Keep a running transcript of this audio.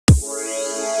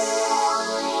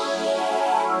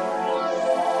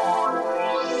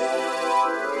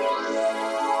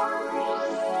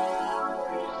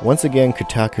Once again,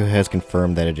 Kotaku has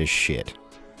confirmed that it is shit.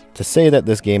 To say that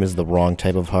this game is the wrong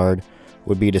type of hard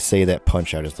would be to say that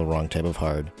Punch-Out is the wrong type of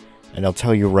hard. And I'll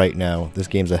tell you right now, this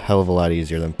game's a hell of a lot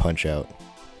easier than Punch-Out.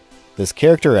 This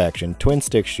character action, twin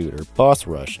stick shooter, boss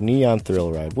rush, neon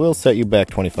thrill ride will set you back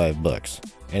 $25,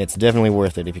 and it's definitely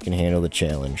worth it if you can handle the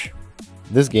challenge.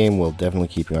 This game will definitely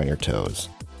keep you on your toes.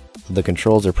 The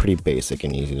controls are pretty basic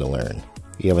and easy to learn.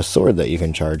 You have a sword that you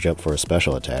can charge up for a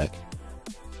special attack.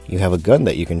 You have a gun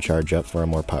that you can charge up for a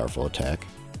more powerful attack.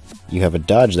 You have a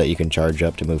dodge that you can charge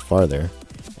up to move farther.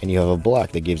 And you have a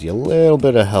block that gives you a little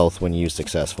bit of health when used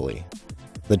successfully.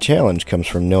 The challenge comes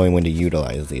from knowing when to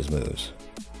utilize these moves.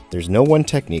 There's no one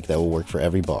technique that will work for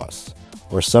every boss,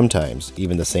 or sometimes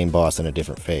even the same boss in a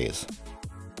different phase.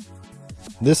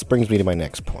 This brings me to my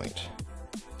next point.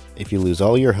 If you lose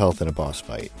all your health in a boss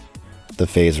fight, the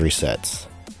phase resets.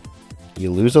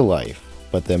 You lose a life,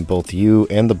 but then both you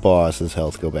and the boss's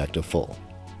health go back to full.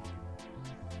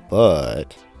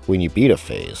 But when you beat a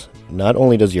phase, not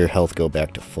only does your health go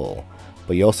back to full,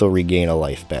 but you also regain a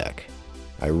life back.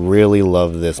 I really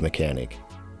love this mechanic.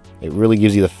 It really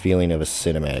gives you the feeling of a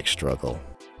cinematic struggle.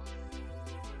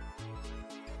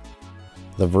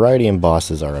 The variety in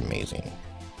bosses are amazing.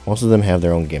 Most of them have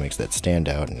their own gimmicks that stand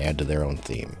out and add to their own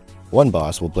theme. One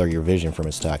boss will blur your vision from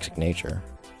his toxic nature.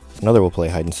 Another will play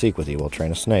hide and seek with you while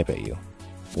trying to snipe at you.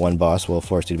 One boss will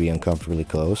force you to be uncomfortably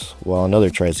close, while another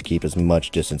tries to keep as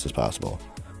much distance as possible.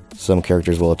 Some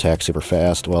characters will attack super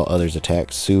fast, while others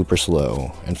attack super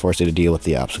slow, and force you to deal with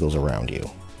the obstacles around you.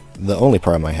 The only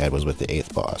problem I had was with the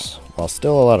 8th boss. While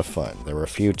still a lot of fun, there were a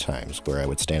few times where I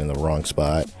would stand in the wrong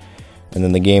spot, and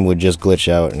then the game would just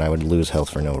glitch out and I would lose health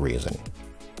for no reason.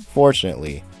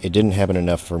 Fortunately, it didn't happen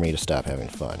enough for me to stop having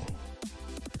fun.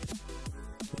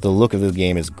 The look of this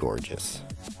game is gorgeous.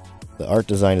 The art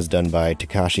design is done by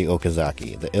Takashi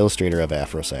Okazaki, the illustrator of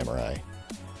Afro Samurai.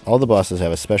 All the bosses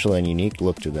have a special and unique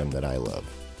look to them that I love.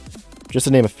 Just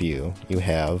to name a few, you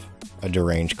have a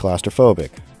deranged claustrophobic,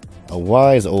 a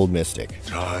wise old mystic,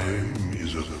 Time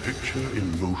is a picture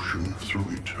in motion through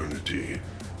eternity,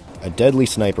 a deadly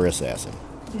sniper assassin,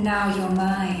 Now you're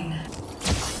mine.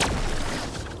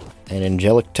 an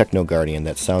angelic techno-guardian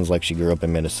that sounds like she grew up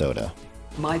in Minnesota,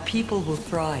 My people will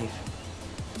thrive.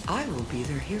 I will be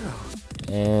their hero.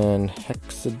 and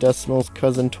Hexadecimal's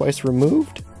cousin twice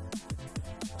removed?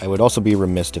 I would also be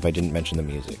remiss if I didn't mention the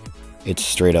music. It's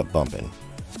straight up bumpin'.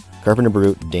 Carpenter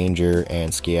Brute, Danger,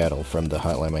 and Seattle from the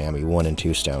Hotline Miami 1 and 2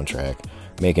 soundtrack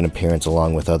make an appearance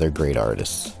along with other great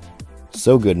artists.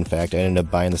 So good, in fact, I ended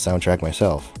up buying the soundtrack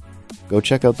myself. Go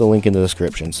check out the link in the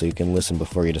description so you can listen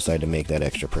before you decide to make that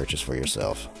extra purchase for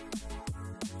yourself.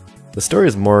 The story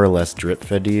is more or less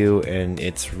drip-fed to you, and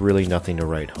it's really nothing to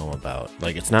write home about.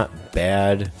 Like, it's not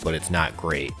bad, but it's not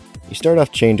great. You start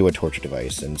off chained to a torture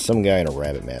device, and some guy in a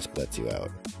rabbit mask lets you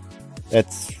out.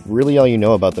 That's really all you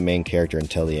know about the main character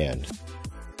until the end.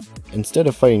 Instead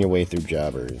of fighting your way through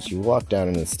jobbers, you walk down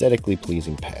an aesthetically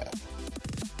pleasing path.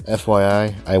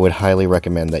 FYI, I would highly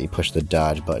recommend that you push the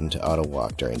dodge button to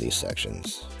auto-walk during these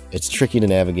sections. It's tricky to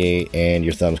navigate, and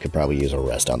your thumbs could probably use a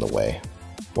rest on the way.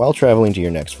 While traveling to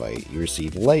your next fight, you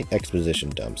receive light exposition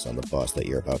dumps on the boss that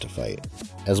you're about to fight,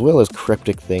 as well as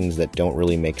cryptic things that don't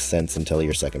really make sense until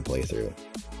your second playthrough.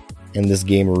 And this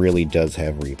game really does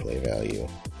have replay value.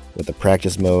 With the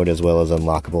practice mode as well as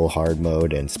unlockable hard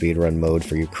mode and speedrun mode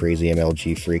for you crazy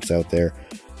MLG freaks out there,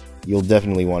 you'll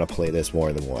definitely want to play this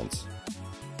more than once.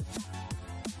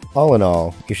 All in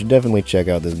all, you should definitely check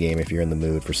out this game if you're in the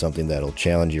mood for something that'll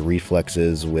challenge your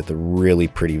reflexes with a really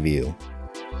pretty view.